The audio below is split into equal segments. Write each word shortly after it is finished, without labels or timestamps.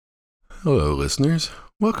Hello, listeners.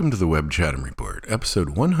 Welcome to the Webb Chatham Report,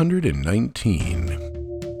 episode 119.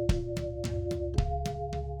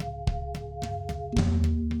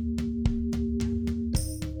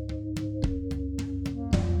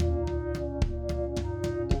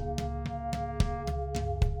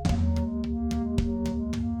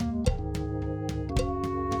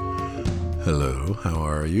 Hello, how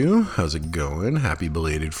are you? How's it going? Happy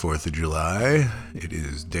belated 4th of July. It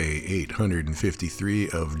is day 853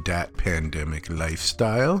 of Dat Pandemic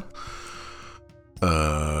Lifestyle.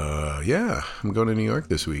 I'm going to New York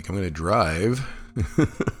this week. I'm going to drive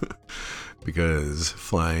because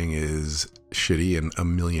flying is shitty in a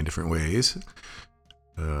million different ways.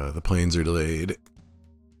 The planes are delayed.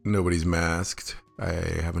 Nobody's masked. I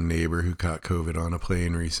have a neighbor who caught COVID on a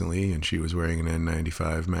plane recently, and she was wearing an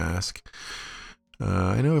N95 mask.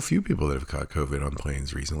 I know a few people that have caught COVID on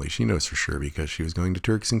planes recently. She knows for sure because she was going to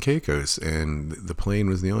Turks and Caicos, and the plane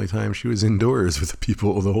was the only time she was indoors with the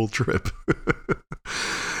people the whole trip.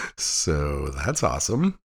 So that's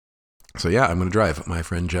awesome. So yeah, I'm going to drive. My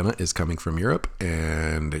friend Jenna is coming from Europe,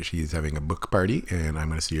 and she's having a book party, and I'm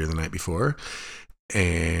going to see her the night before.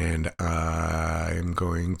 And I'm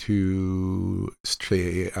going to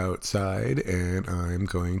stay outside, and I'm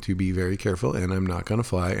going to be very careful, and I'm not going to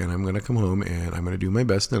fly, and I'm going to come home, and I'm going to do my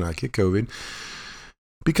best to not get COVID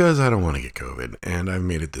because I don't want to get COVID, and I've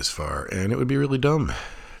made it this far, and it would be really dumb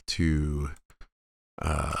to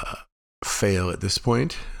fail at this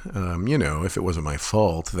point. If it wasn't my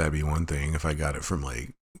fault, that'd be one thing. If I got it from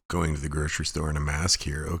like going to the grocery store in a mask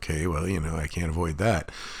here, okay, well, I can't avoid that.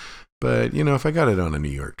 But, if I got it on a New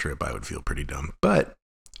York trip, I would feel pretty dumb. But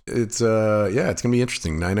it's going to be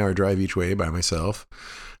interesting. 9-hour drive each way by myself,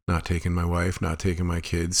 not taking my wife, not taking my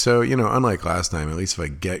kids. So, unlike last time, at least if I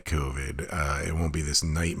get COVID, it won't be this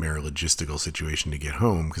nightmare logistical situation to get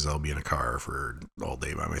home because I'll be in a car for all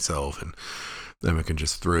day by myself. And then I can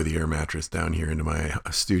just throw the air mattress down here into my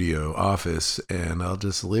studio office, and I'll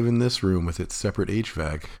just live in this room with its separate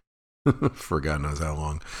HVAC for God knows how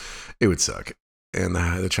long. It would suck. And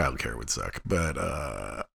the childcare would suck, but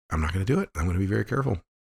I'm not going to do it. I'm going to be very careful.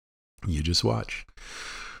 You just watch.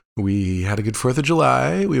 We had a good 4th of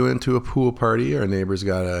July. We went to a pool party. Our neighbor's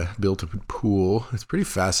built a pool. It's pretty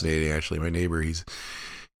fascinating, actually. My neighbor, he's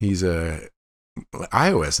a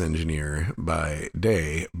iOS engineer by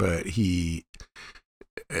day, but he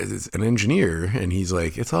is an engineer, and he's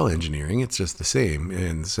like, it's all engineering. It's just the same.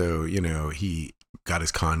 And so, he got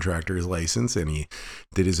his contractor's license, and he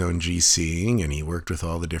did his own GCing, and he worked with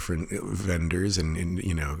all the different vendors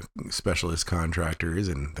and specialist contractors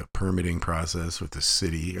and the permitting process with the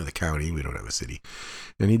city or the county. We don't have a city.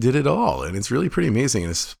 And he did it all. And it's really pretty amazing.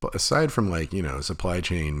 And aside from supply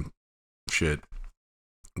chain shit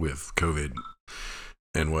with COVID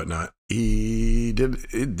and whatnot, he did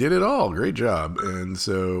it all. Great job. And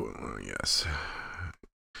so, yes.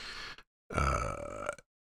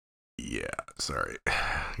 Sorry.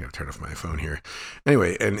 I gotta turn off my phone here.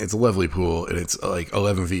 Anyway, and it's a lovely pool, and it's like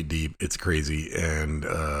 11 feet deep. It's crazy, and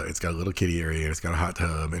it's got a little kiddie area, and it's got a hot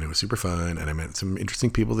tub, and it was super fun, and I met some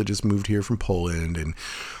interesting people that just moved here from Poland, and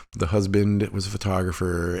the husband was a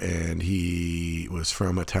photographer, and he was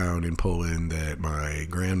from a town in Poland that my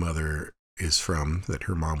grandmother is from, that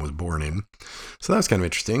her mom was born in. So that was kind of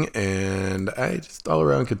interesting, and I just all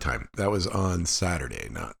around good time. That was on Saturday,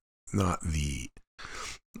 not the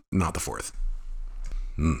 4th.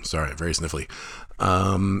 Sorry, very sniffly.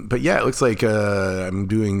 But yeah, it looks like I'm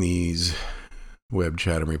doing these Webb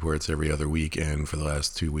Chatham reports every other week, and for the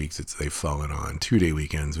last 2 weeks, they've fallen on 2-day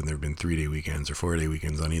weekends when there have been 3-day weekends or 4-day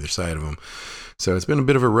weekends on either side of them. So it's been a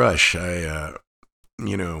bit of a rush. I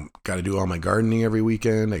got to do all my gardening every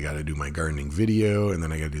weekend. I got to do my gardening video, and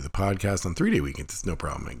then I got to do the podcast on 3-day weekends. It's no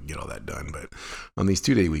problem. I can get all that done. But on these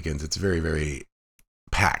 2-day weekends, it's very, very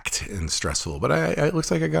packed and stressful, but it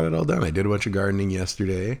looks like I got it all done. I did a bunch of gardening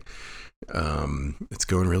yesterday. It's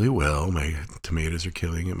going really well. My tomatoes are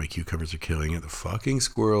killing it. My cucumbers are killing it. The fucking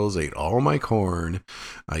squirrels ate all my corn.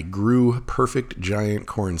 I grew perfect giant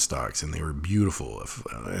corn stalks, and they were beautiful,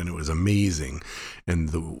 and it was amazing.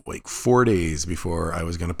 And 4 days before I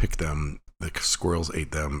was going to pick them, the squirrels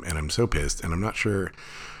ate them, and I'm so pissed, and I'm not sure.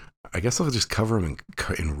 I guess I'll just cover them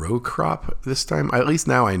in row crop this time. At least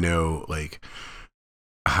now I know,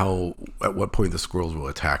 at what point the squirrels will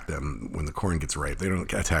attack them when the corn gets ripe. They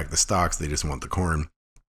don't attack the stalks, they just want the corn.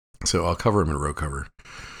 So I'll cover them in row cover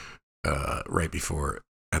right before,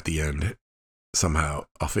 at the end. Somehow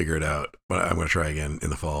I'll figure it out, but I'm going to try again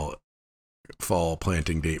in the fall. Fall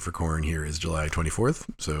planting date for corn here is July 24th,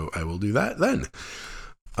 so I will do that then.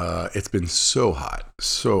 It's been so hot.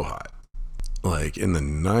 like in the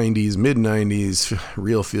 90s, mid 90s,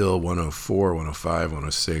 real feel 104, 105,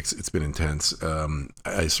 106. It's been intense. I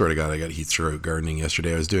got heat stroke gardening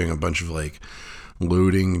yesterday. I was doing a bunch of like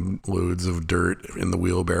loading loads of dirt in the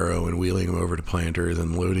wheelbarrow and wheeling them over to planters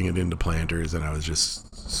and loading it into planters. And I was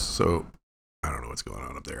just so, I don't know what's going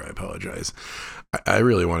on up there. I apologize. I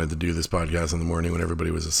really wanted to do this podcast in the morning when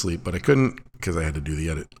everybody was asleep, but I couldn't because I had to do the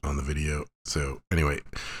edit on the video. So anyway,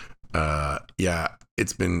 yeah,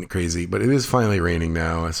 it's been crazy, but it is finally raining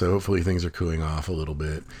now. So hopefully things are cooling off a little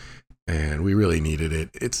bit, and we really needed it.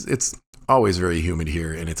 It's always very humid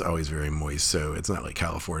here, and it's always very moist. So it's not like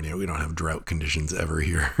California. We don't have drought conditions ever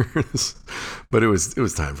here. But it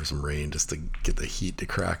was time for some rain just to get the heat to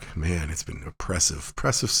crack. Man, it's been oppressive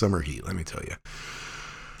summer heat, let me tell you.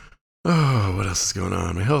 Oh, what else is going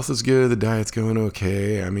on? My health is good. The diet's going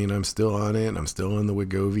okay. I mean, I'm still on it. I'm still on the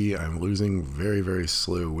Wegovy. I'm losing very, very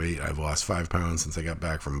slow weight. I've lost 5 pounds since I got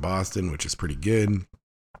back from Boston, which is pretty good.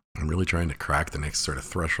 I'm really trying to crack the next sort of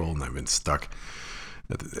threshold, and I've been stuck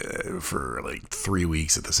for like 3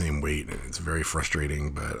 weeks at the same weight, and it's very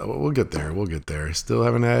frustrating, but we'll get there. We'll get there. Still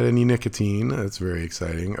haven't had any nicotine. That's very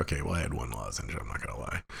exciting. Okay, well, I had one lozenge. I'm not going to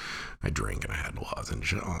lie. I drank and I had a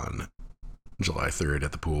lozenge on July 3rd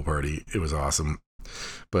at the pool party. It was awesome,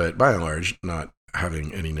 but by and large, not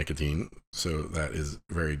having any nicotine, so that is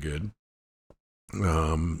very good.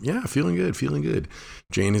 Yeah, feeling good.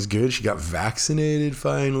 Jane is good. She got vaccinated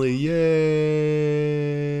finally. Yay!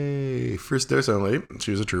 First dose only.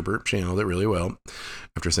 She was a trooper. She handled it really well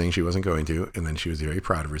after saying she wasn't going to, and then she was very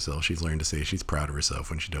proud of herself. She's learned to say she's proud of herself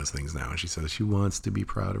when she does things now, and she says she wants to be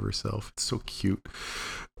proud of herself. It's so cute.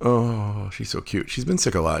 Oh, she's so cute. She's been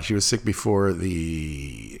sick a lot. She was sick before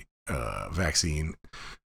the vaccine.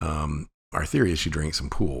 Our theory is she drank some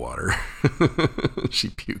pool water. She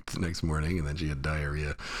puked the next morning, and then she had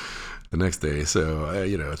diarrhea the next day. So,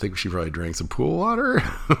 I think she probably drank some pool water.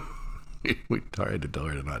 We tried to tell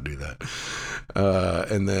her to not do that.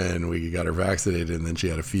 And then we got her vaccinated, and then she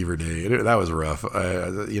had a fever day. That was rough.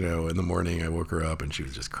 In the morning, I woke her up, and she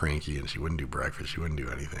was just cranky, and she wouldn't do breakfast. She wouldn't do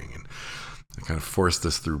anything. And I kind of forced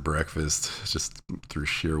us through breakfast just through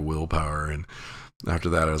sheer willpower. And after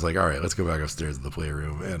that, I was like, all right, let's go back upstairs to the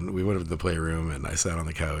playroom. And we went up to the playroom, and I sat on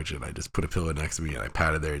the couch, and I just put a pillow next to me, and I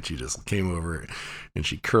patted there, and she just came over, and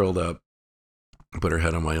she curled up, put her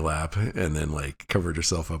head on my lap, and then like covered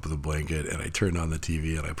herself up with a blanket. And I turned on the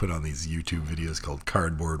TV, and I put on these YouTube videos called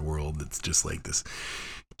Cardboard World. It's just like this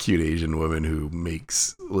cute Asian woman who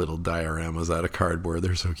makes little dioramas out of cardboard.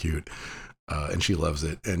 They're so cute. And she loves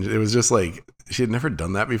it. And it was just like, she had never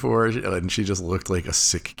done that before. And she just looked like a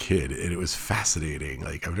sick kid. And it was fascinating.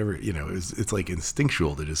 Like I've never, it's like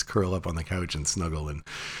instinctual to just curl up on the couch and snuggle and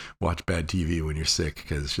watch bad TV when you're sick,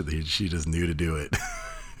 because she just knew to do it.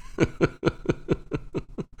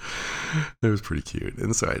 It was pretty cute.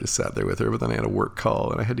 And so I just sat there with her, but then I had a work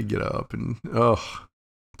call and I had to get up, and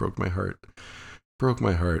broke my heart. A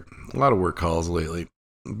lot of work calls lately.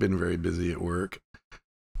 I've been very busy at work.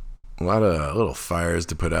 A lot of little fires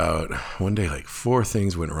to put out. One day, like 4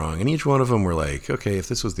 things went wrong, and each one of them were like, okay, if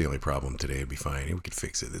this was the only problem today, it'd be fine. We could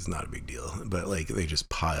fix it. It's not a big deal. But like, they just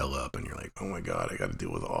pile up, and you're like, oh my God, I got to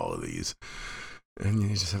deal with all of these. And you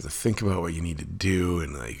just have to think about what you need to do,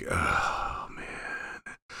 and like, oh man,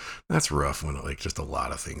 that's rough when like just a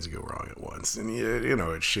lot of things go wrong at once. And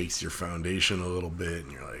it shakes your foundation a little bit,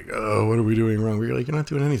 and you're like, oh, what are we doing wrong? But you're like, you're not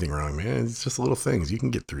doing anything wrong, man. It's just little things. You can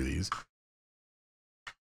get through these.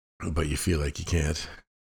 But you feel like you can't,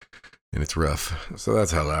 and it's rough. So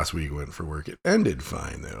that's how last week went for work. It ended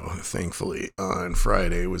fine, though. Thankfully, on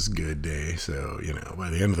Friday was a good day. So,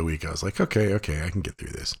 by the end of the week, I was like, okay, I can get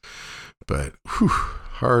through this. But,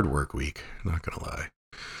 hard work week. Not going to lie.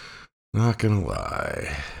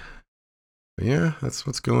 But yeah, that's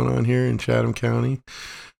what's going on here in Chatham County.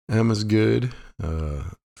 Emma's good.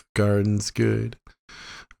 Garden's good.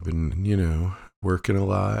 I've been, working a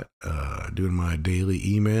lot, doing my daily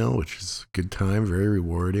email, which is a good time, very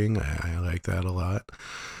rewarding. I like that a lot.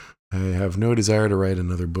 I have no desire to write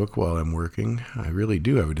another book while I'm working. I really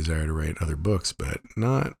do have a desire to write other books, but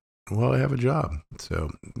not while I have a job. So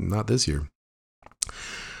not this year.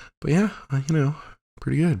 But yeah,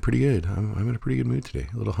 pretty good. I'm in a pretty good mood today.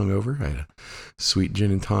 A little hungover. I had a sweet gin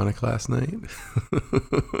and tonic last night.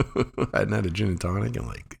 I hadn't had a gin and tonic in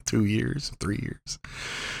like 3 years.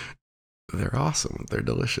 They're awesome. They're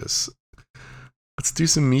delicious. Let's do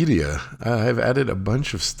some media. I've added a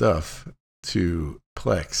bunch of stuff to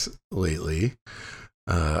Plex lately.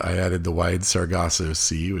 I added the Wide Sargasso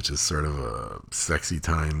Sea, which is sort of a sexy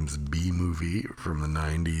times B movie from the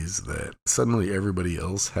 90s that suddenly everybody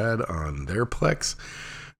else had on their Plex.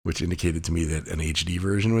 which indicated to me that an HD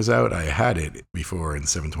version was out. I had it before in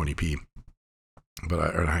 720p, but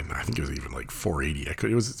I think it was even like 480.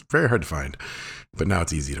 It was very hard to find, but now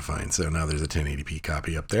it's easy to find. So now there's a 1080p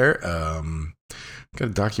copy up there. Got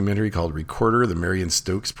a documentary called Recorder, the Marion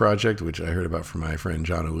Stokes Project, which I heard about from my friend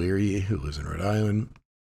John O'Leary, who lives in Rhode Island.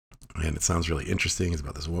 And it sounds really interesting. It's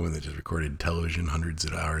about this woman that just recorded television hundreds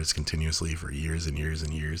of hours continuously for years and years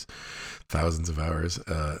and years, thousands of hours.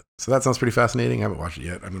 So that sounds pretty fascinating. I haven't watched it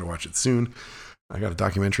yet. I'm going to watch it soon. I got a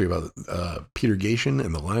documentary about Peter Gatien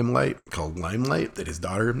and the Limelight called Limelight that his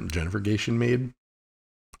daughter, Jennifer Gatien, made.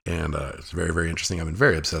 And it's very, very interesting. I've been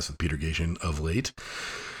very obsessed with Peter Gatien of late.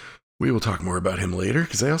 We will talk more about him later,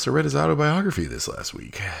 because I also read his autobiography this last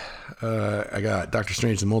week. I got Doctor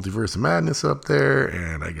Strange, the Multiverse of Madness up there,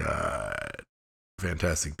 and I got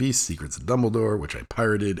Fantastic Beasts, Secrets of Dumbledore, which I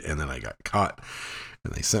pirated, and then I got caught.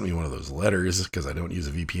 And they sent me one of those letters, because I don't use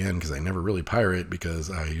a VPN, because I never really pirate, because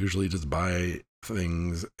I usually just buy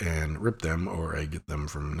things and rip them, or I get them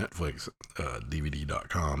from Netflix,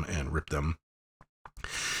 DVD.com, and rip them.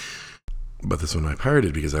 But this one I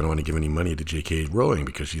pirated because I don't want to give any money to J.K. Rowling,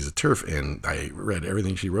 because she's a TERF, and I read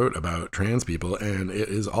everything she wrote about trans people, and it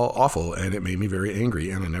is all awful, and it made me very angry,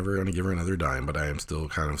 and I'm never going to give her another dime, but I am still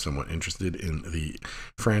kind of somewhat interested in the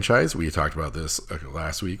franchise. We talked about this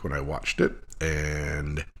last week when I watched it,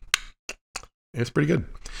 and it's pretty good.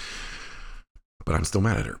 But I'm still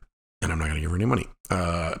mad at her, and I'm not going to give her any money.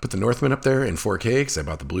 I put the Northman up there in 4K because I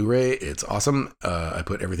bought the Blu-ray. It's awesome. I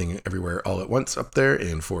put Everything Everywhere All at Once up there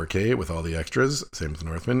in 4K with all the extras. Same with the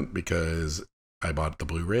Northman, because I bought the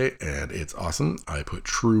Blu-ray and it's awesome. I put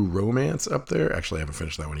True Romance up there. Actually, I haven't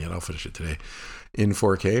finished that one yet. I'll finish it today in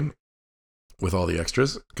 4K with all the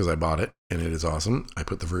extras because I bought it and it is awesome. I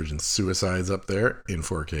put The Virgin Suicides up there in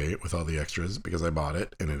 4K with all the extras because I bought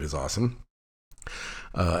it and it is awesome.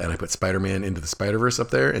 And I put Spiderman Into the Spiderverse up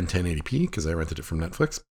there in 1080p because I rented it from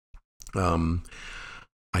Netflix.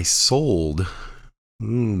 I sold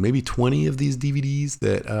maybe 20 of these DVDs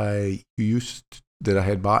that I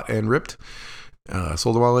had bought and ripped.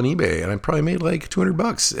 Sold them all on eBay, and I probably made like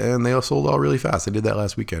 $200, and they all sold all really fast. I did that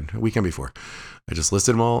last weekend before. I just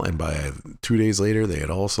listed them all, and by 2 days later, they had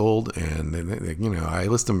all sold. And they, I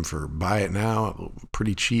list them for buy it now,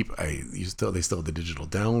 pretty cheap. They still have the digital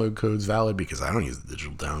download codes valid because I don't use the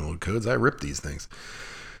digital download codes. I rip these things,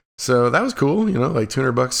 so that was cool. Like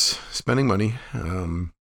 $200 spending money,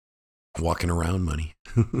 walking around money.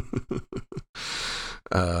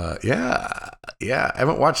 Yeah. I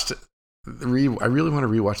haven't watched. I really want to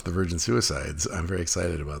rewatch The Virgin Suicides. I'm very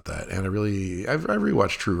excited about that. And I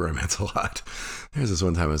rewatched True Romance a lot. There's this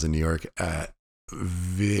one time I was in New York at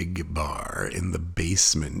Vig Bar in the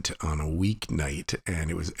basement on a weeknight,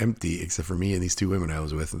 and it was empty except for me and these two women I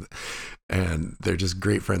was with. And they're just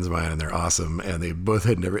great friends of mine, and they're awesome. And they both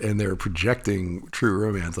had never, and they were projecting True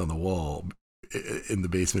Romance on the wall in the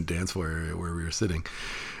basement dance floor area where we were sitting.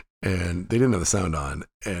 And they didn't have the sound on,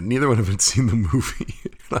 and neither one of them had seen the movie.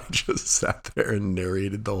 And I just sat there and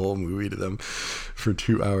narrated the whole movie to them for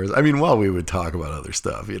 2 hours. I mean, while we would talk about other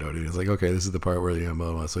stuff, what I mean? It's like, okay, this is the part where blah,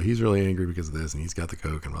 blah, blah. So he's really angry because of this, and he's got the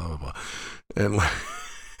coke and blah, blah, blah. And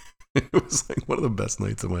it was like one of the best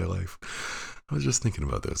nights of my life. I was just thinking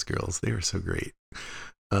about those girls. They were so great.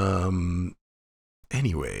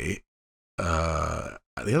 Anyway, the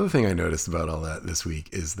other thing I noticed about all that this week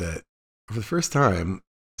is that for the first time,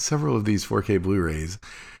 several of these 4K Blu-rays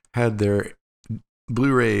had their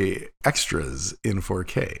Blu-ray extras in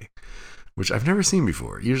 4K, which I've never seen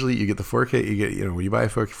before. Usually you get the 4K, when you buy a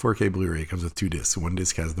 4K Blu-ray, it comes with two discs. One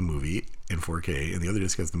disc has the movie in 4K, and the other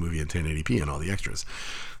disc has the movie in 1080p and all the extras.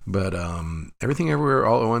 But Everything Everywhere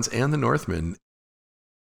All at Once and The Northman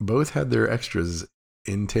both had their extras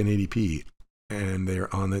in 1080p, and they're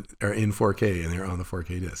in 4K, and they're on the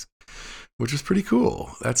 4K disc, which is pretty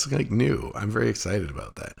cool. That's like new. I'm very excited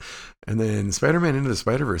about that. And then Spider-Man Into the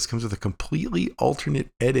Spiderverse comes with a completely alternate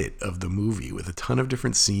edit of the movie with a ton of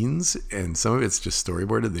different scenes, and some of it's just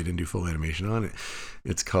storyboarded. They didn't do full animation on it.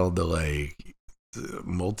 It's called the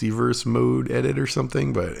Multiverse mode edit or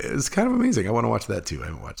something, but it's kind of amazing. I want to watch that too. I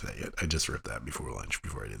haven't watched that yet. I just ripped that before lunch,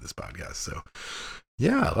 before I did this podcast. So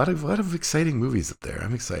yeah, a lot of exciting movies up there.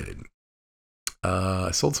 I'm excited. I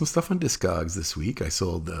sold some stuff on Discogs this week. I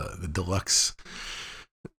sold the deluxe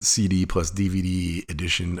CD plus DVD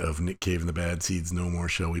edition of Nick Cave and the Bad Seeds, No More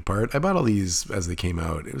Shall We Part. I bought all these as they came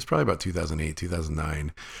out. It was probably about 2008,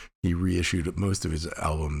 2009. He reissued most of his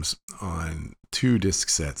albums on 2 disc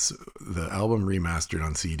sets, the album remastered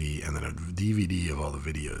on CD, and then a DVD of all the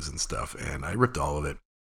videos and stuff. And I ripped all of it.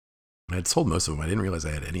 I had sold most of them. I didn't realize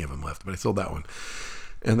I had any of them left, but I sold that one.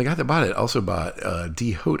 And the guy that bought it also bought a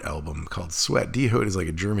Die Haute album called Sweat. Die Haute is like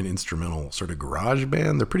a German instrumental sort of garage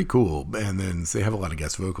band. They're pretty cool. And then they have a lot of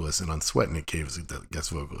guest vocalists. And on Sweat, Nick Cave is the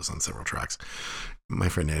guest vocalist on several tracks. My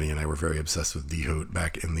friend Annie and I were very obsessed with Die Haute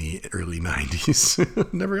back in the early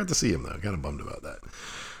 90s. Never got to see him, though. Kind of bummed about that.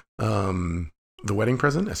 The Wedding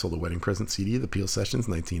Present. I sold the Wedding Present CD, the Peel Sessions,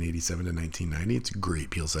 1987 to 1990. It's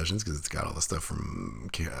great Peel Sessions because it's got all the stuff from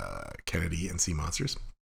Kennedy and Sea Monsters.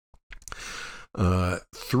 3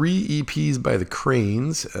 EPs by the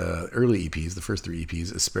Cranes, early EPs, the first 3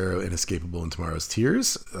 EPs, Aspero, Inescapable, and Tomorrow's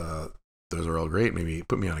Tears. Those are all great. Maybe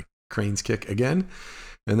put me on a Cranes kick again.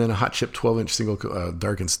 And then a Hot Chip 12-inch single,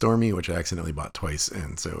 Dark and Stormy, which I accidentally bought twice.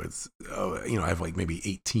 And so it's, I have like maybe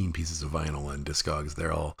 18 pieces of vinyl and Discogs.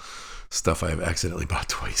 They're all stuff I've accidentally bought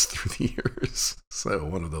twice through the years. So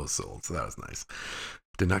one of those sold. So that was nice.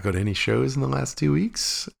 Did not go to any shows in the last 2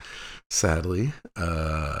 weeks, sadly.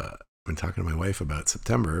 Been talking to my wife about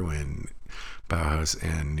September when Bauhaus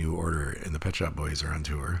and New Order and the Pet Shop Boys are on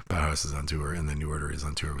tour. Bauhaus is on tour, and then New Order is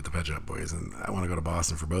on tour with the Pet Shop Boys. And I want to go to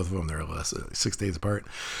Boston for both of them. They're less 6 days apart.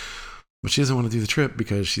 But she doesn't want to do the trip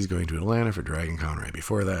because she's going to Atlanta for Dragon Con right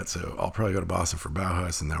before that. So I'll probably go to Boston for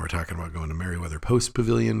Bauhaus. And now we're talking about going to Merriweather Post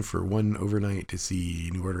Pavilion for one overnight to see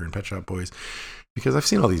New Order and Pet Shop Boys. Because I've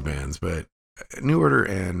seen all these bands, but New Order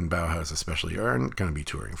and Bauhaus especially aren't going to be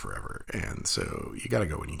touring forever. And so you got to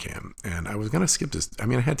go when you can. And I was going to skip this. I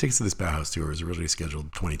mean, I had tickets to this Bauhaus tour. It was originally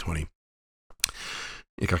scheduled 2020.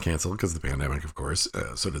 It got canceled because of the pandemic, of course.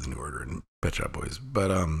 So did the New Order and Pet Shop Boys.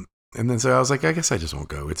 But, and then so I was like, I guess I just won't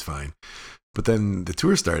go. It's fine. But then the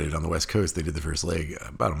tour started on the West Coast. They did the first leg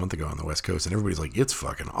about a month ago on the West Coast. And everybody's like, it's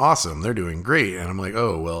fucking awesome. They're doing great. And I'm like,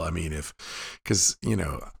 oh, well, I mean, because,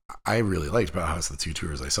 I really liked Bauhaus, the 2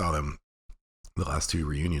 tours I saw them. The last 2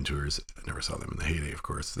 reunion tours, I never saw them in the heyday, of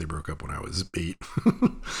course. They broke up when I was 8.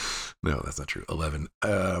 No, that's not true. 11.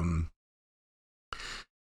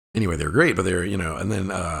 Anyway, they were great, but they're, and then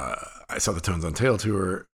I saw the Tones on Tail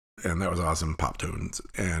tour, and that was awesome, Pop Tones.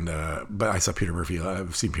 And, but I saw Peter Murphy.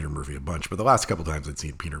 I've seen Peter Murphy a bunch, but the last couple times I'd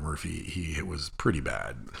seen Peter Murphy, he was pretty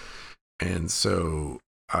bad. And so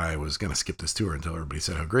I was going to skip this tour until everybody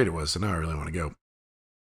said how great it was. So now I really want to go.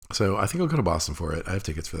 So I think I'll go to Boston for it. I have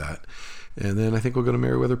tickets for that. And then I think we'll go to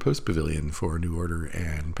Merriweather Post Pavilion for New Order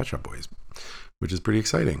and Pet Shop Boys, which is pretty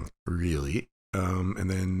exciting, really. And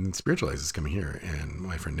then Spiritualize is coming here, and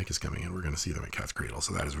my friend Nick is coming, and we're going to see them at Cat's Cradle.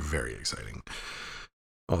 So that is very exciting.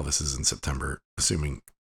 All this is in September, assuming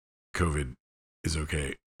COVID is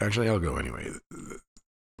okay. Actually, I'll go anyway.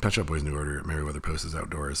 Pet Shop Boys, New Order at Merriweather Post is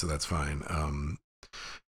outdoors, so that's fine.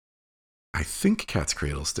 I think Cat's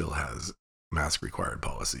Cradle still has mask required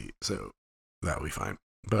policy, so that'll be fine.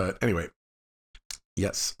 But anyway,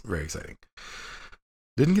 yes, very exciting.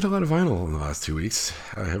 Didn't get a lot of vinyl in the last 2 weeks.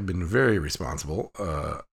 I have been very responsible.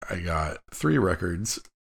 I got 3 records,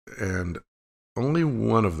 and only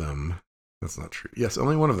one of them, that's not true. Yes,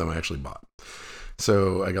 only one of them I actually bought.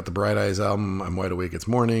 So I got the Bright Eyes album, I'm Wide Awake It's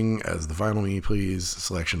Morning, as the Vinyl Me Please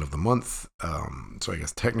selection of the month. So I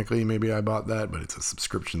guess technically maybe I bought that, but it's a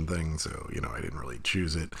subscription thing, so, I didn't really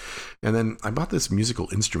choose it. And then I bought this musical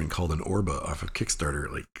instrument called an Orba off of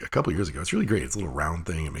Kickstarter like a couple years ago. It's really great. It's a little round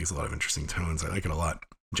thing. It makes a lot of interesting tones. I like it a lot.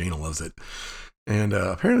 Jana loves it. And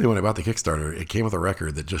apparently when I bought the Kickstarter, it came with a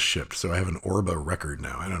record that just shipped. So I have an Orba record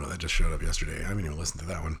now. I don't know. That just showed up yesterday. I haven't even listened to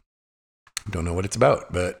that one. Don't know what it's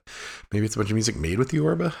about, but maybe it's a bunch of music made with the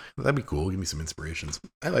Orba. That'd be cool. Give me some inspirations.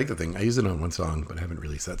 I like the thing. I used it on one song, but I haven't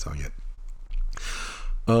released that song yet.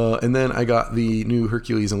 And then I got the new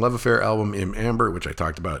Hercules and Love Affair album in Amber, which I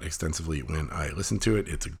talked about extensively when I listened to it.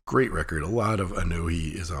 It's a great record. A lot of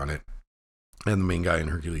Anohi is on it. And the main guy in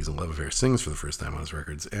Hercules and Love Affair sings for the first time on his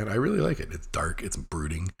records. And I really like it. It's dark. It's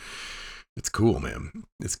brooding. It's cool, man.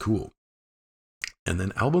 It's cool. And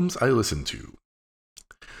then albums I listened to.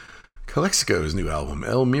 Calexico's new album,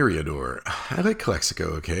 El Mirador. I like Calexico,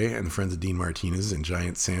 okay, and the Friends of Dean Martinez and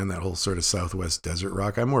Giant Sand, that whole sort of Southwest desert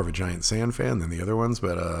rock. I'm more of a Giant Sand fan than the other ones,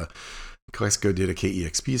 but Calexico did a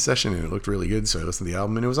KEXP session, and it looked really good, so I listened to the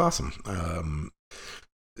album, and it was awesome.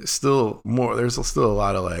 There's still a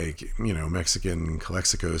lot of Mexican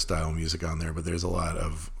Calexico style music on there, but there's a lot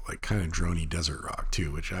of kind of droney desert rock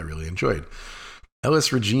too, which I really enjoyed.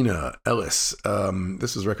 Elis Regina, Elis.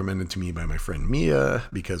 This was recommended to me by my friend Mia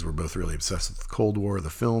because we're both really obsessed with Cold War,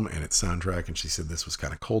 the film, and its soundtrack. And she said this was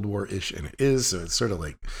kind of Cold War-ish, and it is. So it's sort of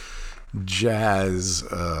like jazz,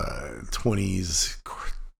 20s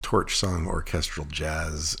torch song, orchestral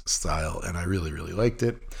jazz style. And I really, really liked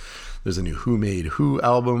it. There's a new WhoMadeWho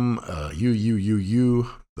album, U,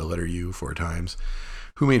 the letter U 4 times.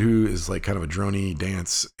 Who Made Who is like kind of a droney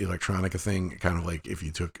dance electronica thing, kind of like if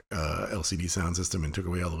you took LCD sound system and took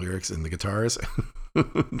away all the lyrics and the guitars,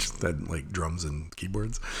 just had like drums and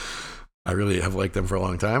keyboards. I really have liked them for a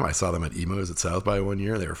long time. I saw them at Emos at South by one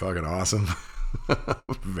year. They were fucking awesome.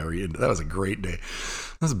 That was a great day.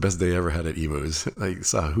 That was the best day I ever had at Emos. I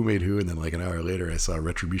saw Who Made Who, and then like an hour later, I saw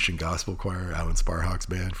Retribution Gospel Choir, Alan Sparhawk's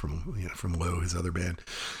band from Low, his other band.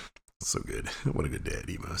 So good. What a good day at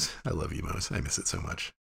Emos. I love Emos. I miss it so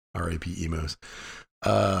much. R.I.P. Emos.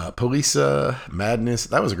 Polisa, Madness.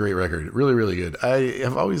 That was a great record. Really, really good. I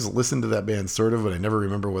have always listened to that band sort of, but I never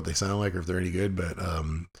remember what they sound like or if they're any good. But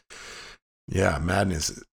yeah,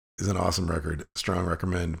 Madness is an awesome record. Strong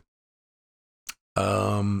recommend.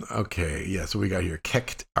 Okay, yeah, so we got here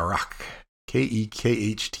Këkht Aräkh,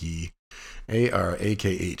 Kekhtt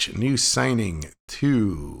Arakh, new signing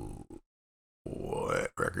to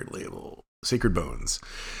what record label? Sacred Bones.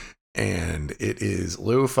 And it is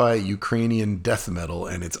lo-fi Ukrainian death metal,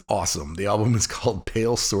 and it's awesome. The album is called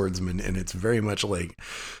Pale Swordsman, and it's very much like,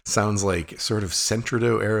 sounds like sort of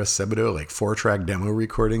Centrido era Sebido, like 4-track demo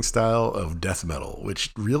recording style of death metal,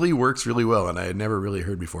 which really works really well, and I had never really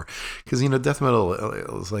heard before. Because, death metal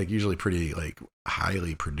is like usually pretty like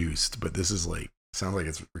highly produced, but this is like, sounds like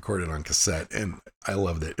it's recorded on cassette, and I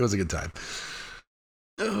loved it. It was a good time.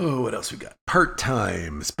 Oh, what else we got?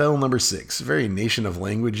 Part-Time, spell number 6. Very Nation of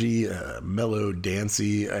Languagey, mellow,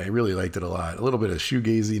 dancey. I really liked it a lot. A little bit of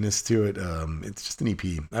shoegaziness to it. It's just an EP.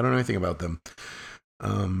 I don't know anything about them.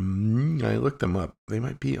 I looked them up. They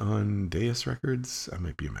might be on Deus Records. I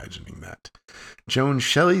might be imagining that. Joan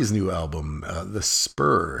Shelley's new album, The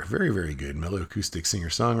Spur. Very, very good. Mellow acoustic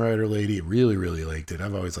singer-songwriter lady. Really, really liked it.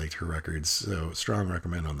 I've always liked her records. So strong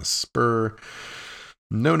recommend on The Spur.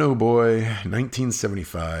 No Boy,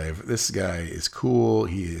 1975. This guy is cool.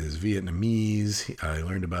 He is Vietnamese. I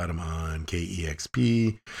learned about him on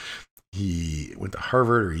KEXP. He went to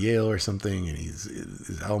Harvard or Yale or something, and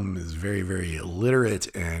his album is very, very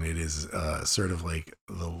literate, and it is sort of like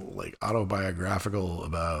autobiographical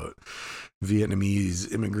about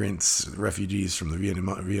Vietnamese immigrants, refugees from the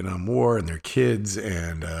Vietnam War, and their kids,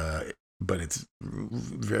 and but it's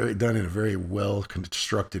very done in a very well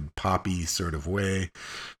constructed poppy sort of way,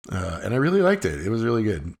 and I really liked it. It was really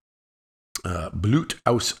good. Blut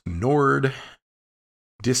aus Nord,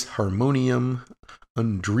 Disharmonium,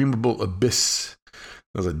 Undreamable Abyss.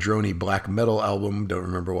 That was a droney black metal album. Don't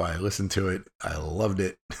remember why I listened to it. I loved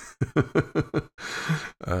it.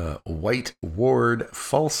 White Ward,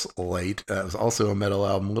 False Light. That was also a metal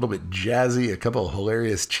album. A little bit jazzy. A couple of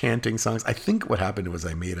hilarious chanting songs. I think what happened was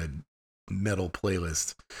I made a metal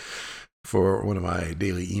playlist for one of my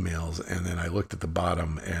daily emails, and then I looked at the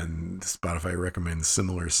bottom, and Spotify recommends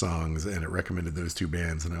similar songs, and it recommended those two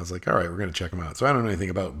bands, and I was like, all right, we're going to check them out. So I don't know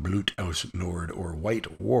anything about Blut aus Nord or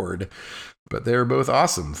White Ward, but they're both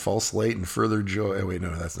awesome. False Light and Further Joy. Oh, wait,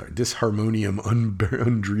 no, that's not. Disharmonium,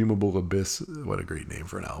 Undreamable Abyss. What a great name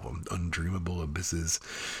for an album. Undreamable Abysses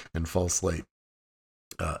and False Light.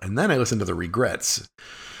 And then I listened to The Regrets,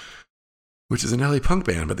 which is an LA punk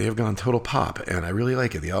band, but they have gone total pop, and I really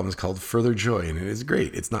like it. The album is called Further Joy, and it is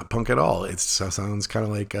great. It's not punk at all. It sounds kind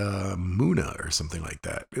of like Muna or something like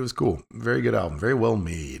that. It was cool. Very good album. Very well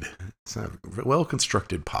made. It's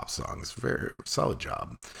well-constructed pop songs. Very solid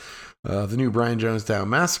job. The new Brian Jonestown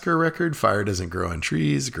Massacre record, Fire Doesn't Grow on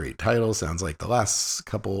Trees. Great title. Sounds like the last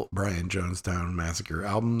couple Brian Jonestown Massacre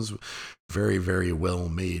albums. Very, very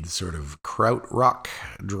well-made sort of kraut rock,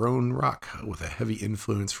 drone rock, with a heavy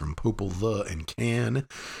influence from Popol Vuh and Can,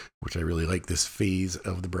 which I really like this phase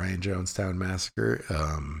of the Brian Jonestown Massacre.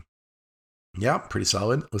 Yeah, pretty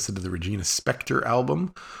solid. Listen to the Regina Spektor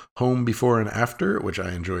album, Home Before and After, which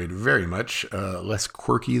I enjoyed very much. Less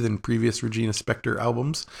quirky than previous Regina Spektor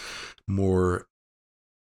albums. More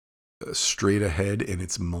straight ahead in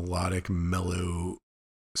its melodic, mellow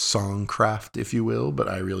songcraft, if you will, but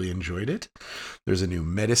I really enjoyed it. There's a new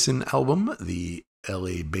Medicine album, the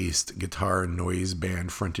LA-based guitar noise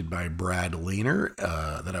band fronted by Brad Lehner,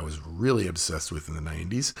 that I was really obsessed with in the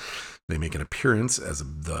 90s. They make an appearance as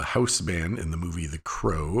the house band in the movie The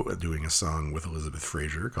Crow, doing a song with Elizabeth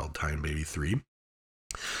Fraser called Time Baby 3.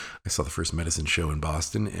 I saw the first Medicine show in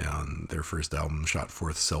Boston, and their first album shot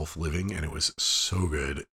forth Self-Living, and it was so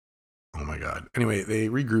good. Oh my God. Anyway, they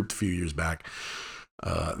regrouped a few years back.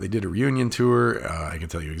 They did a reunion tour. I can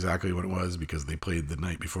tell you exactly what it was because they played the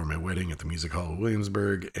night before my wedding at the Music Hall of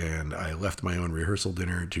Williamsburg, and I left my own rehearsal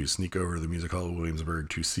dinner to sneak over to the Music Hall of Williamsburg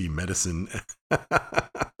to see Medicine.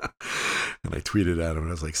 And I tweeted at him, and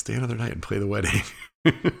I was like, stay another night and play the wedding.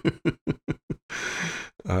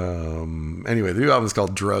 Anyway, the new album is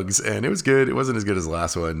called Drugs, and it was good. It wasn't as good as the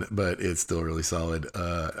last one, but it's still really solid.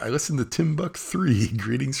 I listened to Timbuk 3.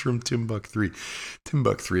 Greetings from Timbuk 3.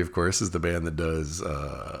 Timbuk 3, of course, is the band that does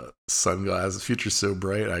Sunglasses. Future's so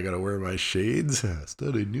bright, I gotta wear my shades.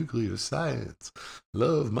 Study nuclear science.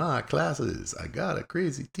 Love my classes. I got a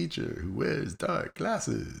crazy teacher who wears dark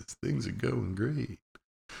glasses. Things are going great,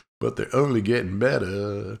 but they're only getting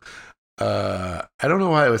better. I don't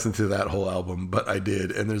know why I listened to that whole album, but I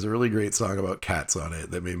did. And there's a really great song about cats on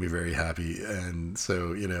it that made me very happy. And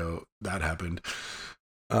so, that happened.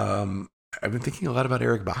 I've been thinking a lot about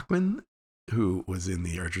Erich Bachmann, who was in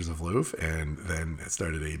the Archers of Loaf and then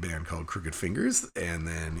started a band called Crooked Fingers. And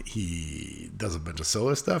then he does a bunch of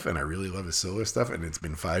solo stuff. And I really love his solo stuff. And it's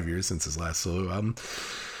been 5 years since his last solo album.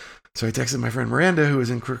 So I texted my friend Miranda, who was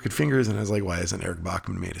in Crooked Fingers, and I was like, why hasn't Erich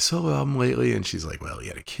Bachmann made a solo album lately? And she's like, well, he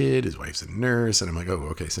had a kid, his wife's a nurse. And I'm like, oh,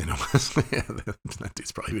 okay, say no less. That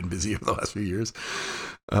dude's probably been busy over the last few years.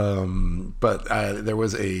 But there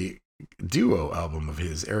was a duo album of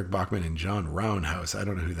his, Erich Bachmann and Joan Raunhouse. I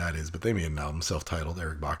don't know who that is, but they made an album self-titled,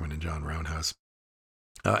 Erich Bachmann and Joan Raunhouse.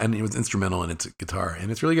 And it was instrumental and it's guitar,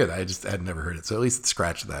 and it's really good. I just had never heard it, so at least it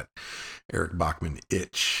scratched that Erich Bachmann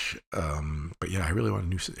itch. But yeah, I really want a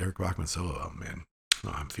new Erich Bachmann solo album, man.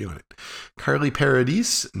 Oh, I'm feeling it. Carly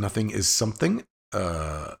Paradis, Nothing Is Something.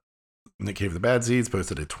 Nick Cave of the Bad Seeds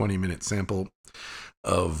posted a 20-minute sample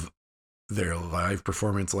of their live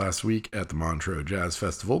performance last week at the Montreux Jazz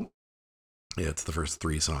Festival. Yeah, it's the first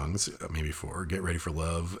 3 songs, maybe 4. Get Ready for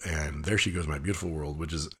Love and There She Goes My Beautiful World,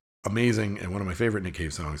 which is amazing and one of my favorite Nick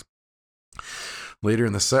Cave songs. Later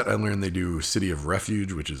in the set, I learned they do City of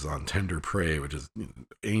Refuge, which is on Tender Prey, which is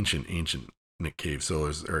ancient Nick Cave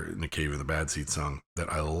solos, or Nick Cave and the Bad Seeds song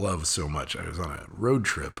that I love so much. I was on a road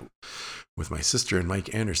trip with my sister and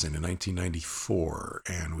Mike Anderson in 1994,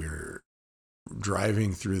 and we were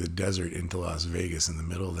driving through the desert into Las Vegas in the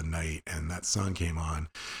middle of the night, and that song came on,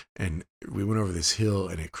 and we went over this hill,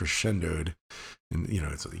 and it crescendoed. And,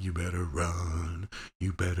 it's like, you better run,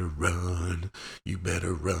 you better run, you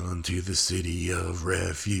better run to the city of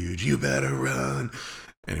refuge, you better run.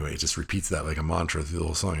 Anyway, it just repeats that like a mantra through the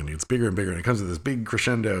whole song, and it's bigger and bigger, and it comes to this big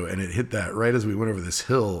crescendo, and it hit that right as we went over this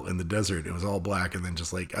hill in the desert. It was all black, and then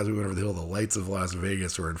just like as we went over the hill, the lights of Las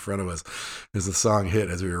Vegas were in front of us as the song hit,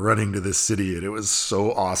 as we were running to this city, and it was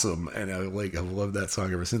so awesome. And I've loved that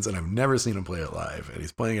song ever since, and I've never seen him play it live, and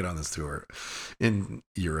he's playing it on this tour in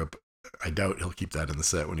Europe. I doubt he'll keep that in the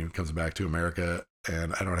set when he comes back to America,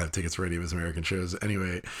 and I don't have tickets for any of his American shows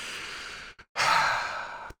anyway.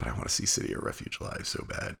 But I want to see City of Refuge live so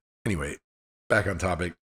bad. Anyway, back on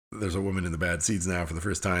topic. There's a woman in the Bad Seeds now for the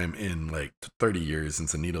first time in like 30 years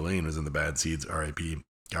since Anita Lane was in the Bad Seeds. R.I.P.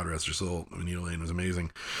 God rest her soul. Anita Lane was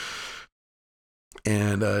amazing.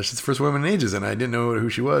 And she's the first woman in ages, and I didn't know who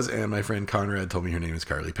she was. And my friend Conrad told me her name is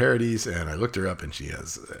Carly Paradis, and I looked her up, and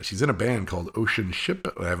she's in a band called Ocean Ship.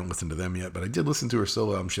 I haven't listened to them yet, but I did listen to her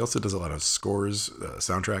solo album. She also does a lot of scores,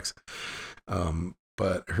 soundtracks.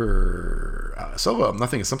 But her solo album,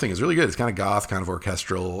 Nothing Is Something, is really good. It's kind of goth, kind of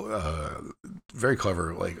orchestral, very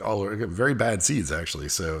clever, like very Bad Seeds, actually.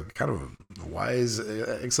 So kind of a wise,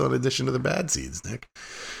 excellent addition to the Bad Seeds, Nick.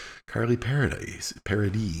 Carly Paradis,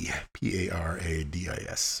 Paradis.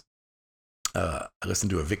 I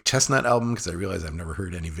listened to a Vic Chestnut album because I realized I've never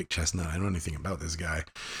heard any Vic Chestnut. I don't know anything about this guy,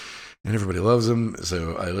 and everybody loves him.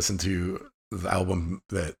 So I listened to the album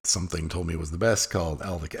that something told me was the best, called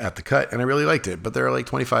At the Cut, and I really liked it. But there are like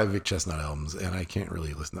 25 Vic Chestnut albums, and I can't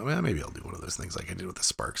really listen to them. Well, maybe I'll do one of those things like I did with the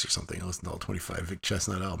Sparks or something. I listened to all 25 Vic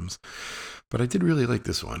Chestnut albums. But I did really like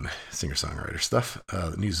this one, singer-songwriter stuff.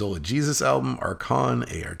 The new Zola Jesus album, Archon,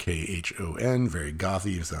 Arkhon, very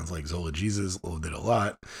gothy. It sounds like Zola Jesus, loved it a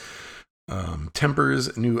lot.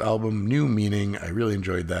 Temper's new album, New Meaning, I really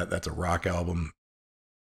enjoyed that. That's a rock album.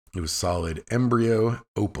 It was solid. Embryo,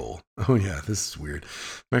 Opal. Oh yeah, this is weird.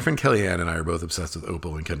 My friend Kellyanne and I are both obsessed with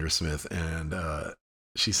Opal and Kendra Smith, and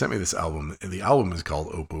she sent me this album, and the album is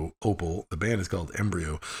called Opal. The band is called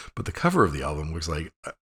Embryo, but the cover of the album looks like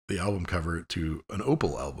the album cover to an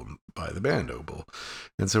Opal album by the band Opal.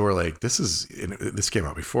 And so we're like, this came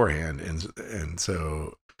out beforehand, and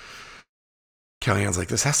so Kellyanne's like,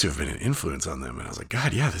 this has to have been an influence on them. And I was like,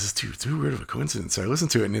 God, yeah, this is too weird of a coincidence. So I listened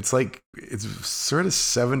to it, and it's like, it's sort of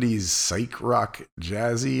 70s psych rock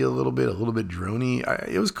jazzy, a little bit droney.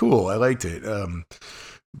 It was cool. I liked it.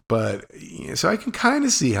 But so I can kind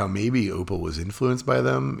of see how maybe Opal was influenced by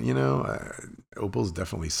them. Opal's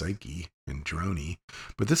definitely psyche and droney,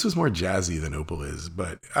 but this was more jazzy than Opal is.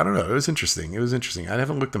 But I don't know. It was interesting. I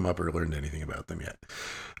haven't looked them up or learned anything about them yet.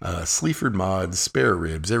 Sleaford mods, spare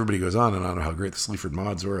ribs. Everybody goes on and on about how great the Sleaford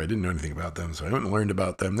mods were. I didn't know anything about them, so I went and learned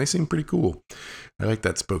about them. They seem pretty cool. I like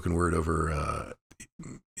that spoken word over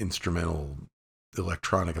instrumental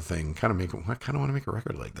electronica thing. I kind of want to make a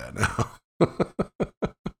record like that now.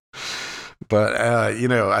 But,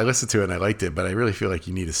 I listened to it and I liked it, but I really feel like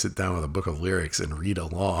you need to sit down with a book of lyrics and read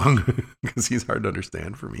along because he's hard to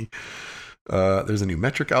understand for me. There's a new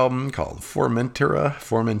Metric album called Formentera,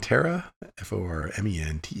 Formentera.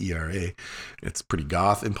 It's pretty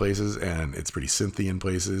goth in places and it's pretty synthy in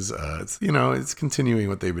places. It's continuing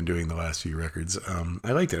what they've been doing the last few records.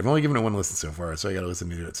 I liked it. I've only given it one listen so far, so I got to listen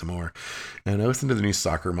to it some more. And I listened to the new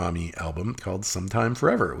Soccer Mommy album called Sometime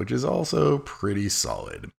Forever, which is also pretty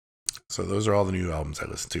solid. So those are all the new albums I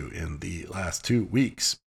listened to in the last 2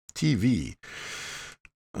 weeks. TV.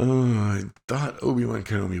 I thought Obi-Wan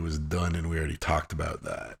Kenobi was done and we already talked about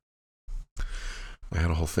that. I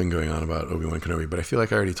had a whole thing going on about Obi-Wan Kenobi, but I feel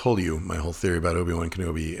like I already told you my whole theory about Obi-Wan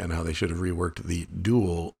Kenobi and how they should have reworked the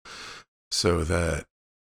duel so that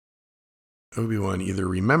Obi-Wan either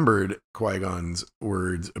remembered Qui-Gon's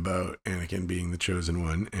words about Anakin being the chosen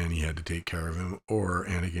one and he had to take care of him, or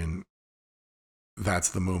that's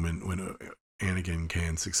the moment when Anakin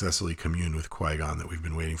can successfully commune with Qui-Gon that we've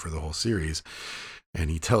been waiting for the whole series. And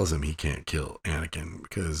he tells him he can't kill Anakin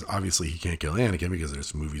because obviously he can't kill Anakin because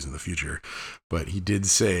there's movies in the future. But he did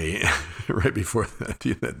say right before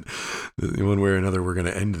that one way or another, we're going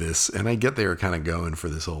to end this. And I get they were kind of going for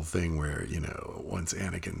this whole thing where, once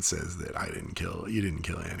Anakin says that you didn't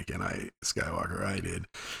kill Anakin, Skywalker, I did,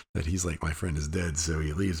 that he's like, my friend is dead. So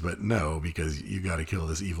he leaves. But no, because you got to kill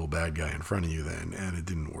this evil bad guy in front of you then. And it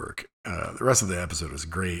didn't work. The rest of the episode was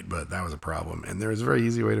great, but that was a problem. And there was a very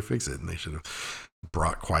easy way to fix it. And they should have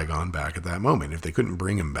brought Qui-Gon back at that moment. If they couldn't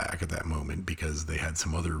bring him back at that moment because they had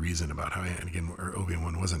some other reason about how Anakin or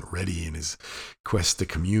Obi-Wan wasn't ready in his quest to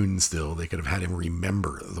commune still, they could have had him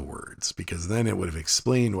remember the words, because then it would have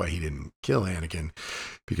explained why he didn't kill Anakin,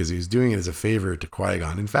 because he was doing it as a favor to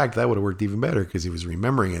Qui-Gon. In fact, that would have worked even better because he was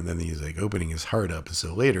remembering it and then he's like opening his heart up. And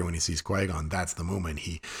so later when he sees Qui-Gon, that's the moment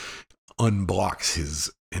he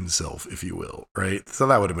unblocks himself, if you will, right? So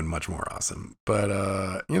that would have been much more awesome. But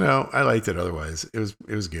I liked it otherwise. It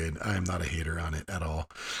was good. I am not a hater on it at all.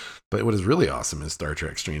 But what is really awesome is Star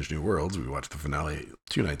Trek Strange New Worlds. We watched the finale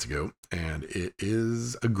 2 nights ago, and it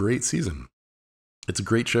is a great season. It's a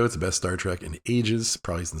great show. It's the best Star Trek in ages,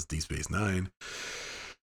 probably since Deep Space Nine.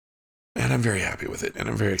 And I'm very happy with it, and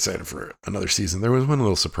I'm very excited for another season. There was one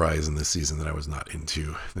little surprise in this season that I was not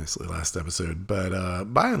into this last episode, but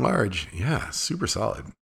by and large, yeah, super solid.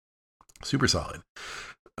 Super solid.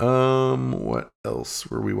 What else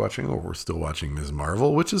were we watching? Oh, we're still watching Ms.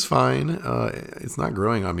 Marvel, which is fine. It's not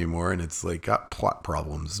growing on me more, and it's like got plot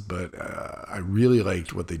problems, but I really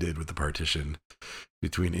liked what they did with the partition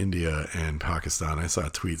between India and Pakistan. I saw a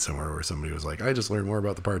tweet somewhere where somebody was like, I just learned more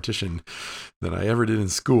about the partition than I ever did in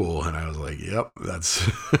school. And I was like, yep, that's,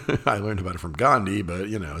 I learned about it from Gandhi, but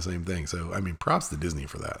same thing. So, props to Disney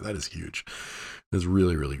for that. That is huge. It's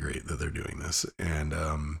really, really great that they're doing this. And,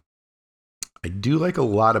 I do like a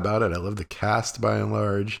lot about it. I love the cast by and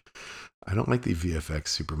large. I don't like the VFX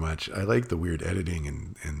super much. I like the weird editing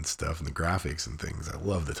and stuff and the graphics and things. I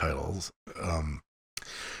love the titles.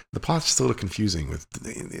 The plot's just a little confusing.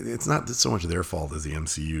 It's not so much their fault as the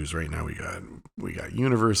MCU's. Right now we got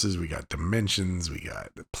universes, we got dimensions, we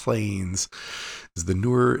got planes. Is the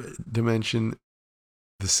newer dimension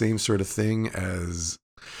the same sort of thing as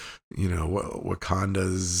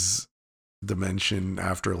Wakanda's dimension,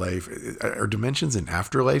 afterlife? Are dimensions and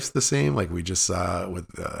afterlives the same, like we just saw with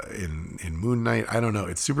in Moon Knight? I don't know.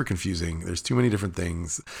 It's super confusing. There's too many different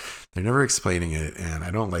things. They're never explaining it, and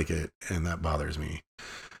I don't like it, and that bothers me.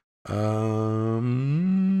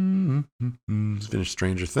 Finished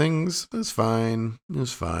Stranger Things. It was fine.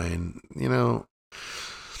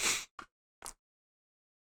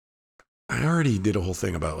 I already did a whole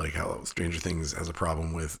thing about like how Stranger Things has a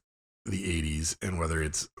problem with the 80s and whether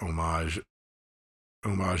it's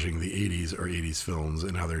homaging the 80s or 80s films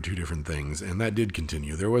and how they're two different things. And that did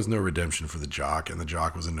continue. There was no redemption for the jock, and the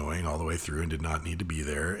jock was annoying all the way through and did not need to be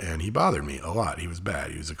there. And he bothered me a lot. He was bad.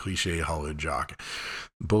 He was a cliche Hollywood jock.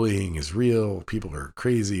 Bullying is real. People are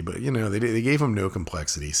crazy, but they gave him no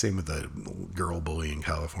complexity. Same with the girl bully in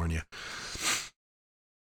California.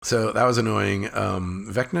 So that was annoying.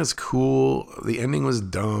 Vecna's cool. The ending was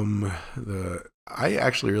dumb. I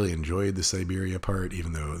actually really enjoyed the Siberia part,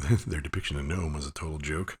 even though their depiction of Nome was a total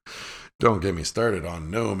joke. Don't get me started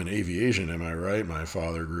on Nome and aviation, am I right? My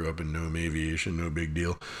father grew up in Nome aviation, no big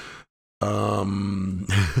deal.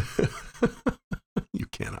 You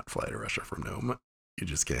cannot fly to Russia from Nome. You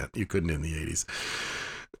just can't. You couldn't in the 80s.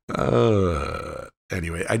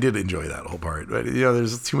 Anyway, I did enjoy that whole part. But,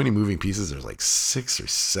 there's too many moving pieces. There's like 6 or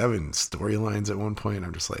 7 storylines at one point.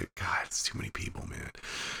 I'm just like, God, it's too many people, man.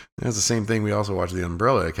 And that's the same thing. We also watched The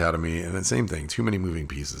Umbrella Academy, and then same thing. Too many moving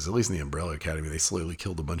pieces. At least in The Umbrella Academy, they slowly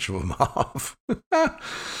killed a bunch of them off.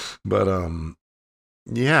 But,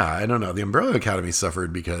 yeah, I don't know. The Umbrella Academy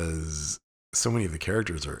suffered because so many of the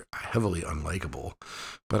characters are heavily unlikable,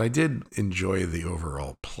 but I did enjoy the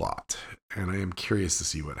overall plot, and I am curious to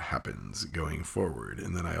see what happens going forward.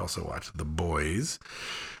 And then I also watched The Boys.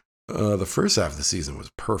 The first half of the season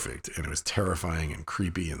was perfect, and it was terrifying and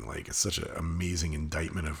creepy, and like it's such an amazing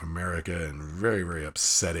indictment of America, and very, very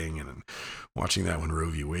upsetting. And watching that when Roe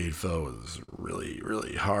v. Wade fell was really,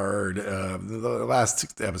 really hard. The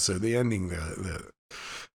last episode, the ending, the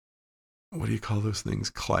what do you call those things?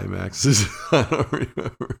 Climaxes? I don't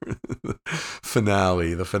remember.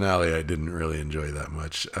 Finale. The finale I didn't really enjoy that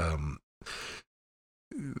much.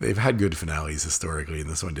 They've had good finales historically, and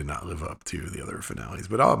this one did not live up to the other finales.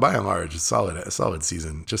 But by and large, it's a solid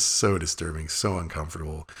season. Just so disturbing, so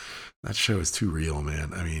uncomfortable. That show is too real,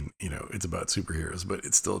 man. I mean, it's about superheroes, but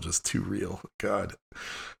it's still just too real. God.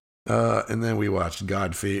 And then we watched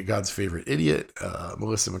God's Favorite Idiot.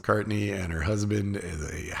 Melissa McCartney and her husband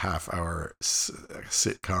is a half-hour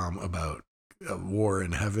sitcom about a war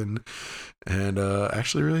in heaven, and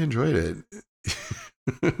actually really enjoyed it.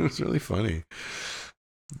 It was really funny.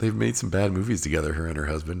 They've made some bad movies together, her and her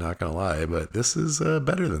husband, not gonna lie, but this is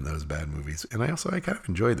better than those bad movies. And I kind of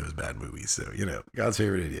enjoyed those bad movies. So, God's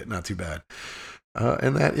Favorite Idiot, not too bad.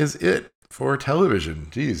 And that is it for television.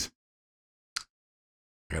 Jeez.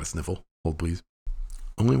 I got a sniffle. Hold, please.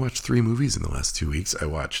 Only watched 3 movies in the last 2 weeks. I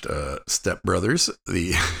watched Step Brothers,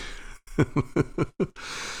 the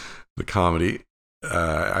the comedy.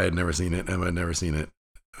 I had never seen it. Emma had never seen it.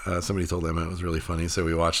 Somebody told Emma it was really funny, so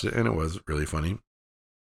we watched it, and it was really funny.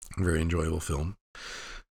 Very enjoyable film.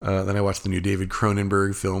 Then I watched the new David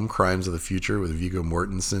Cronenberg film, Crimes of the Future, with Viggo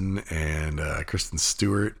Mortensen and Kristen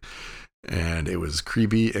Stewart. And it was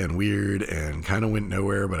creepy and weird and kind of went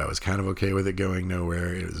nowhere, but I was kind of okay with it going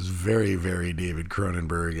nowhere. It was very, very David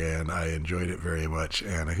Cronenberg, and I enjoyed it very much.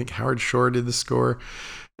 And I think Howard Shore did the score,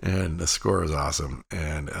 and the score was awesome.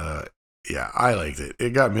 And yeah, I liked it.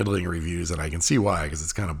 It got middling reviews, and I can see why, because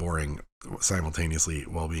it's kind of boring simultaneously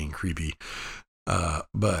while being creepy.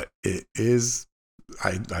 But it is,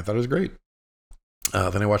 I thought it was great.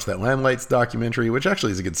 Then I watched that Limelight documentary, which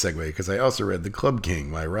actually is a good segue because I also read The Club King,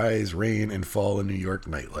 My Rise, Reign, and Fall in New York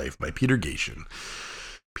Nightlife by Peter Gatien.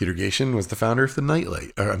 Peter Gatien was the founder of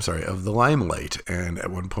the of the Limelight, and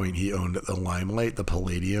at one point he owned the Limelight, the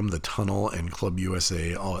Palladium, the Tunnel, and Club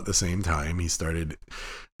USA all at the same time. He started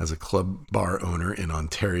as a club bar owner in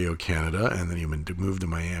Ontario, Canada, and then he moved to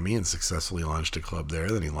Miami and successfully launched a club there.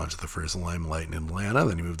 Then he launched the first Limelight in Atlanta.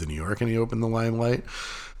 Then he moved to New York and he opened the Limelight.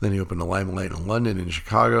 Then he opened a Limelight in London and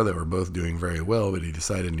Chicago that were both doing very well, but he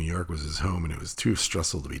decided New York was his home and it was too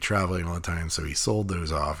stressful to be traveling all the time, so he sold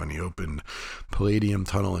those off and he opened Palladium,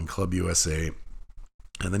 Tunnel, and Club USA.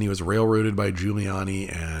 And then he was railroaded by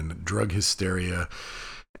Giuliani and drug hysteria,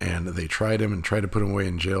 and they tried him and tried to put him away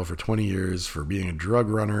in jail for 20 years for being a drug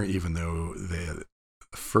runner, even though the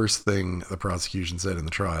first thing the prosecution said in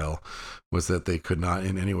the trial was that they could not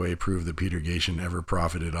in any way prove that Peter Gatien ever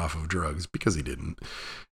profited off of drugs, because he didn't.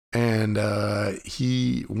 And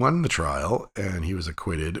he won the trial and he was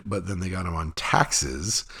acquitted, but then they got him on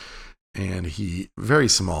taxes, and very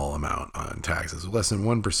small amount on taxes. Less than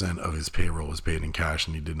 1% of his payroll was paid in cash,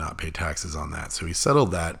 and he did not pay taxes on that. So he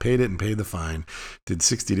settled that, paid it and paid the fine, did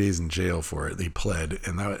 60 days in jail for it. They pled,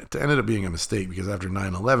 and that ended up being a mistake because after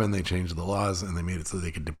 9/11, they changed the laws and they made it so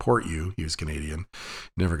they could deport you. He was Canadian,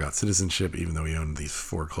 never got citizenship, even though he owned these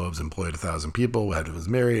 4 clubs, employed 1,000 people, was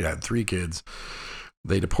married, had 3 kids.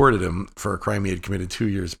 They deported him for a crime he had committed 2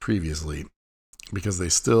 years previously because they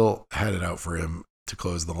still had it out for him to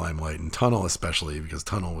close the Limelight and Tunnel, especially because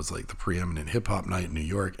Tunnel was like the preeminent hip-hop night in New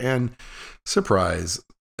York, and surprise,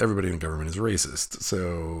 everybody in the government is racist.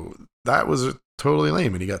 So that was totally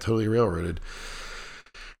lame, and he got totally railroaded.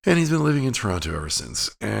 And he's been living in Toronto ever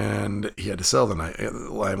since, and he had to sell the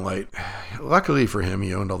Limelight. Luckily for him,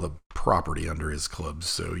 he owned all the property under his clubs,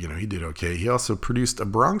 so, he did okay. He also produced A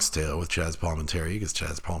Bronx Tale with Chaz Palminteri, because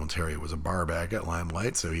Chaz Palminteri was a bar back at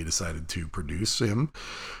Limelight, so he decided to produce him,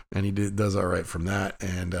 and he does all right from that.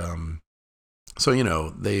 And so,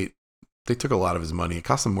 they took a lot of his money. It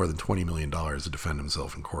cost him more than $20 million to defend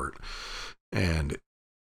himself in court. And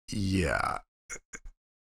yeah,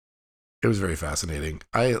 it was very fascinating.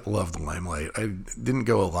 I loved the Limelight. I didn't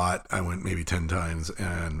go a lot. I went maybe 10 times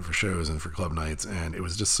and for shows and for club nights, and it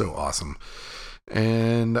was just so awesome.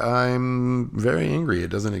 And I'm very angry it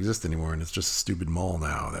doesn't exist anymore, and it's just a stupid mall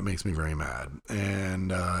now. That makes me very mad.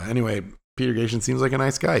 And anyway, Peter Gatien seems like a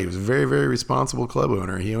nice guy. He was a very, very responsible club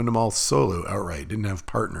owner. He owned them all solo outright, didn't have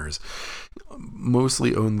partners,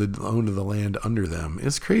 mostly owned the land under them.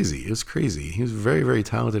 It's crazy. It's crazy. He was a very, very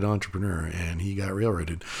talented entrepreneur, and he got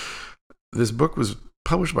railroaded. This book was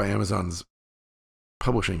published by Amazon's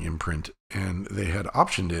publishing imprint, and they had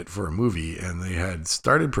optioned it for a movie, and they had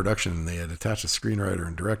started production. They had attached a screenwriter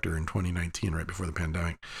and director in 2019, right before the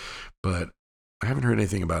pandemic, but I haven't heard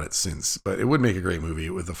anything about it since. But it would make a great movie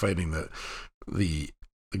with the fighting the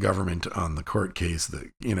government on the court case. That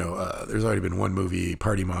there's already been one movie,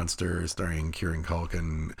 Party Monster, starring Kieran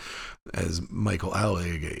Culkin as Michael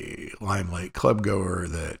Alec, a Limelight club goer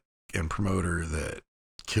and promoter that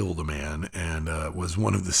killed a man and was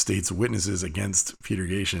one of the state's witnesses against Peter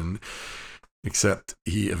Gatien, except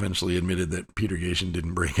he eventually admitted that Peter Gatien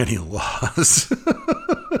didn't break any laws.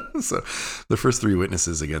 So the first three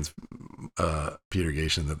witnesses against Peter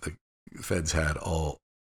Gatien that the feds had all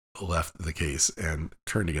left the case and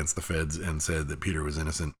turned against the feds and said that Peter was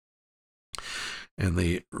innocent. And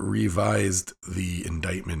they revised the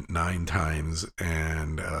indictment 9 times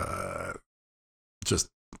and just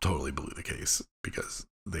totally blew the case because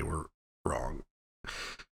they were wrong.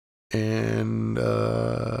 And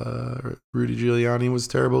Rudy Giuliani was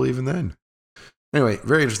terrible even then. Anyway,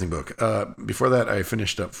 very interesting book. Before that, I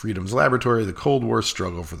finished up Freedom's Laboratory, The Cold War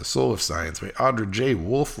Struggle for the Soul of Science by Audra J.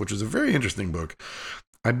 Wolfe, which is a very interesting book.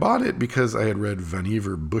 I bought it because I had read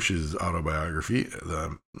Vannevar Bush's autobiography,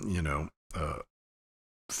 the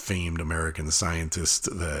famed American scientist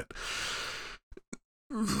that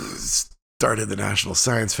started the National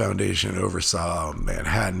Science Foundation, oversaw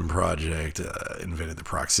Manhattan Project, invented the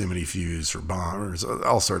proximity fuse for bombers,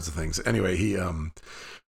 all sorts of things. Anyway, he,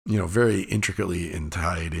 very intricately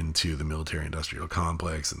tied into the military-industrial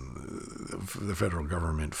complex and the federal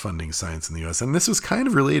government funding science in the U.S. And this was kind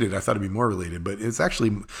of related. I thought it'd be more related, but it's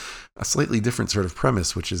actually a slightly different sort of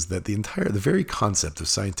premise, which is that the very concept of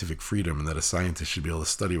scientific freedom and that a scientist should be able to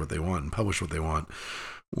study what they want and publish what they want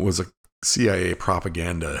was a CIA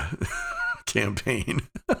propaganda campaign.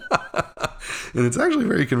 And it's actually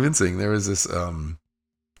very convincing. There was this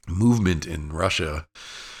movement in Russia,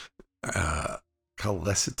 called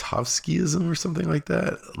Lesitovskyism or something like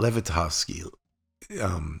that. Levitovsky.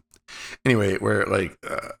 Anyway, where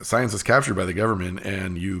science was captured by the government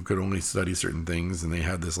and you could only study certain things, and they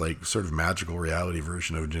had this sort of magical reality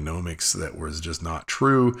version of genomics that was just not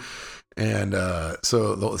true. And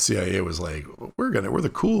so the CIA was like, we're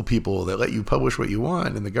the cool people that let you publish what you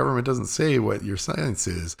want, and the government doesn't say what your science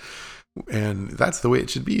is. And that's the way it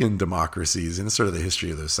should be in democracies. And it's sort of the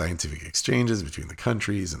history of those scientific exchanges between the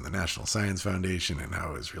countries and the National Science Foundation, and how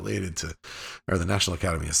it was related to, or the National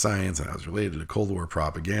Academy of Science, and how it was related to Cold War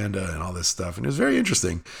propaganda and all this stuff. And it was very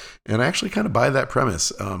interesting. And I actually kind of buy that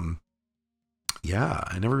premise. Yeah,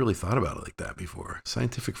 I never really thought about it like that before.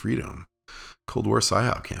 Scientific freedom, Cold War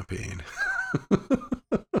PSYOP campaign.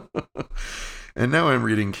 And now I'm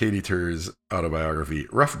reading Katie Tur's autobiography,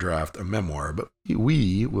 Rough Draft, a memoir, but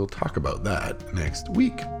we will talk about that next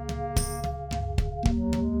week.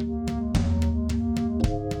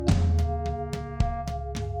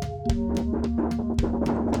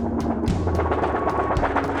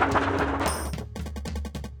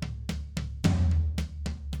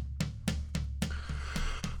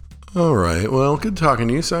 All right, well, good talking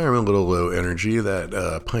to you. Sorry I'm a little low energy.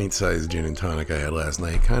 That pint-sized gin and tonic I had last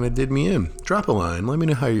night kind of did me in. Drop a line, let me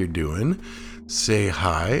know how you're doing. Say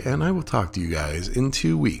hi, and I will talk to you guys in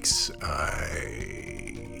 2 weeks. I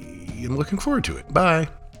am looking forward to it. Bye.